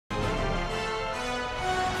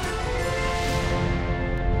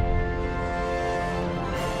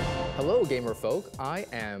Hello, gamer folk. I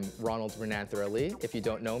am Ronald Renanthera. If you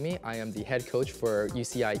don't know me, I am the head coach for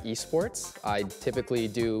UCI esports. I typically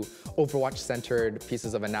do Overwatch-centered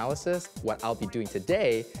pieces of analysis. What I'll be doing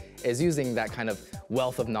today is using that kind of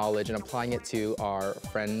wealth of knowledge and applying it to our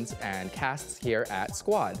friends and casts here at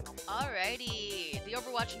Squad. Alrighty, the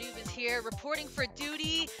Overwatch noob is here, reporting for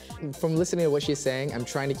duty. From listening to what she's saying, I'm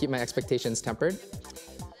trying to keep my expectations tempered.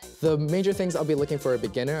 The major things I'll be looking for a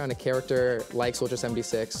beginner on a character like Soldier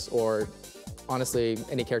 76, or honestly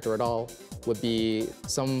any character at all, would be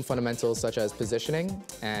some fundamentals such as positioning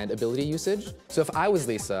and ability usage. So if I was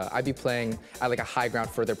Lisa, I'd be playing at like a high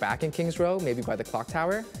ground further back in King's Row, maybe by the clock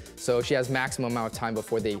tower. So she has maximum amount of time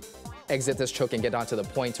before they exit this choke and get onto the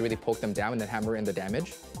point to really poke them down and then hammer in the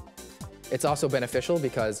damage. It's also beneficial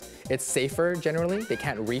because it's safer generally. They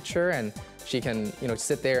can't reach her and she can,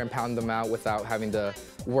 sit there and pound them out without having to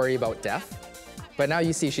worry about death. But now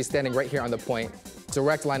you see she's standing right here on the point,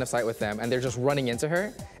 direct line of sight with them, and they're just running into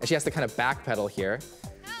her, and she has to kind of backpedal here.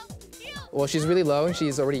 Well, she's really low and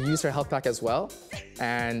she's already used her health pack as well,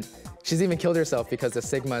 and she's even killed herself because the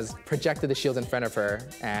Sigma's projected the shield in front of her,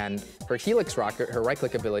 and her Helix rocket, her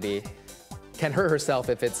right-click ability, can hurt herself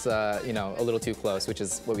if it's a little too close, which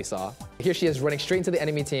is what we saw. Here she is running straight into the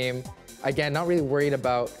enemy team. Again, not really worried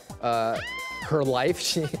about her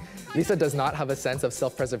life. Lisa does not have a sense of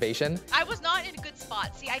self-preservation. I was not in a good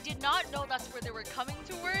spot. See, I did not know that's where they were coming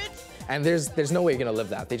towards. And there's no way you're gonna live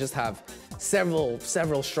that. They just have several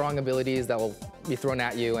strong abilities that will be thrown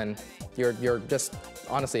at you, and you're just,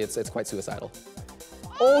 honestly, it's quite suicidal.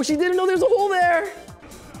 Oh, she didn't know there's a hole there!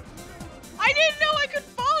 I didn't know I could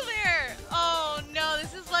fall there! Oh no,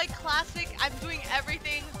 this is like classic, I'm doing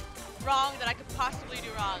everything wrong that I could possibly do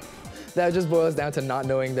wrong. That just boils down to not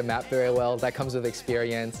knowing the map very well. That comes with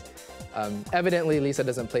experience. Evidently, Lisa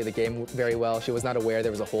doesn't play the game very well. She was not aware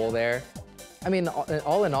there was a hole there. I mean,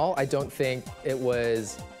 all in all, I don't think it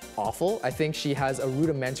was awful. I think she has a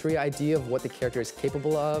rudimentary idea of what the character is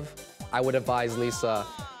capable of. I would advise Lisa,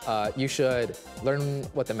 you should learn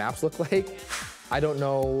what the maps look like. I don't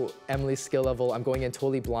know Emily's skill level. I'm going in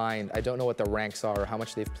totally blind. I don't know what the ranks are or how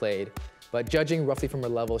much they've played. But judging roughly from her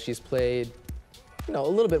level, she's played a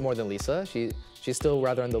little bit more than Lisa. She's still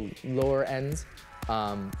rather on the lower ends,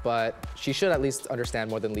 but she should at least understand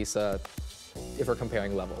more than Lisa if we're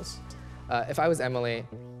comparing levels. If I was Emily,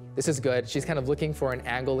 this is good. She's kind of looking for an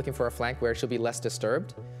angle, looking for a flank where she'll be less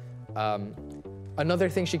disturbed. Another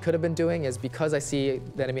thing she could have been doing is, because I see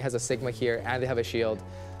the enemy has a Sigma here and they have a shield,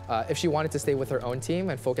 if she wanted to stay with her own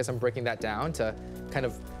team and focus on breaking that down to kind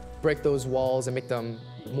of break those walls and make them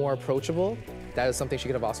more approachable, that is something she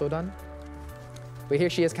could have also done. But here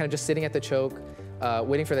she is kind of just sitting at the choke,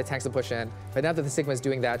 waiting for the tanks to push in. But now that the Sigma is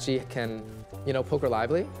doing that, she can, poke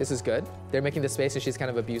reliably. This is good. They're making the space and she's kind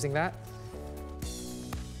of abusing that.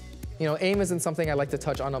 Aim isn't something I like to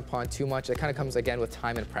touch upon too much. It kind of comes again with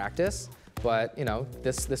time and practice, but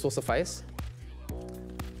this will suffice.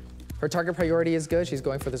 Her target priority is good. She's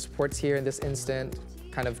going for the supports here in this instant,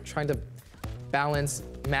 kind of trying to balance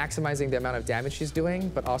maximizing the amount of damage she's doing,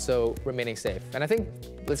 but also remaining safe. And I think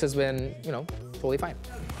this has been, totally fine.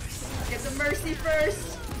 Get the mercy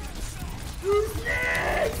first. Who's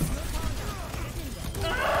next?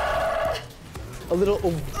 A little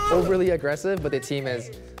overly aggressive, but the team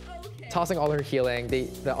is tossing all her healing.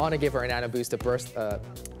 The Ana gave her an nano boost to burst,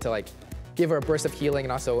 to give her a burst of healing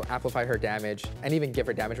and also amplify her damage and even give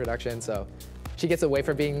her damage reduction. So she gets away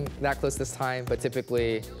from being that close this time, but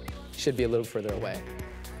typically should be a little further away.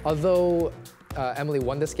 Although Emily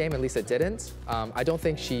won this game and Lisa didn't, I don't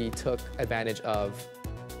think she took advantage of,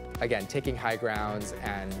 again, taking high grounds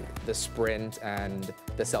and the sprint and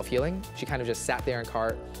the self-healing. She kind of just sat there in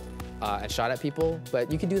cart and shot at people,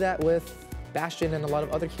 but you can do that with Bastion and a lot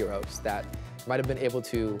of other heroes that might have been able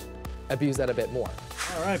to abuse that a bit more.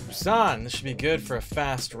 All right, Busan, this should be good for a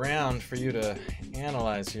fast round for you to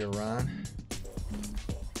analyze here, Ron.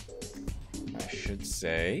 I should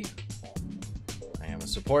say I am a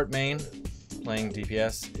support main. Playing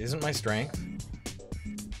DPS isn't my strength.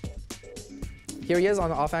 Here he is on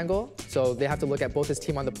the off angle, so they have to look at both his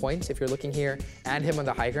team on the point, if you're looking here, and him on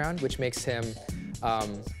the high ground, which makes him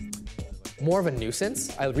more of a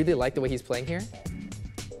nuisance. I really like the way he's playing here.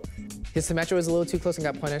 His Symmetra was a little too close and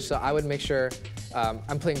got punished, so I would make sure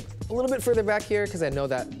I'm playing a little bit further back here because I know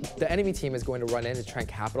that the enemy team is going to run in to try and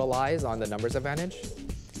capitalize on the numbers advantage.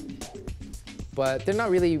 But they're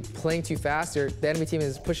not really playing too fast. The enemy team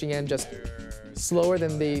is pushing in just slower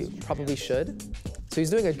than they probably should. So he's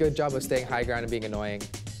doing a good job of staying high ground and being annoying.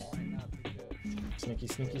 Sneaky,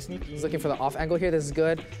 sneaky, sneaky. He's looking for the off angle here. This is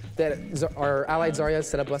good. Our allied Zarya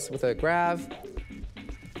set up us with a grav.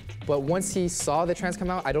 But once he saw the trans come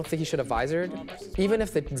out, I don't think he should have visored. Even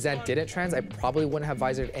if the Zen didn't trans, I probably wouldn't have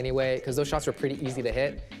visored anyway, because those shots were pretty easy to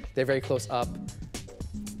hit. They're very close up.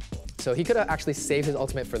 So he could have actually saved his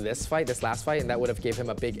ultimate for this fight, this last fight, and that would have gave him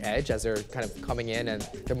a big edge as they're kind of coming in and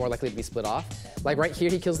they're more likely to be split off. Like right here,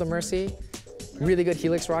 he kills the Mercy. Really good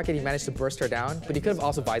Helix rocket, he managed to burst her down, but he could have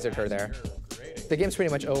also visored her there. The game's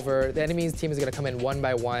pretty much over. The enemy's team is gonna come in one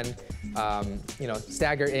by one, you know,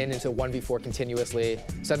 stagger into 1v4 continuously.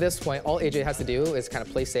 So at this point, all AJ has to do is kind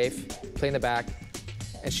of play safe, play in the back,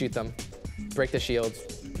 and shoot them, break the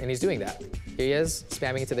shields, and he's doing that. Here he is,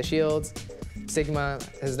 spamming into the shields. Sigma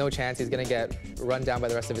has no chance, he's gonna get run down by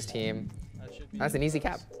the rest of his team. That's an easy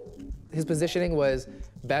cap. His positioning was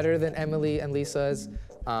better than Emily and Lisa's,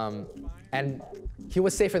 and he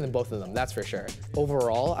was safer than both of them, that's for sure.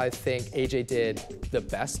 Overall, I think AJ did the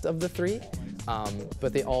best of the three,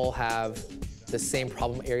 but they all have the same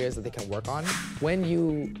problem areas that they can work on. When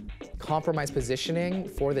you compromise positioning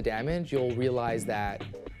for the damage, you'll realize that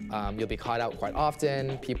you'll be caught out quite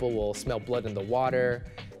often, people will smell blood in the water,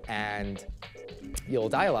 and you'll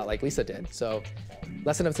die a lot like Lisa did. So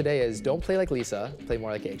lesson of today is don't play like Lisa, play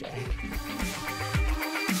more like AJ.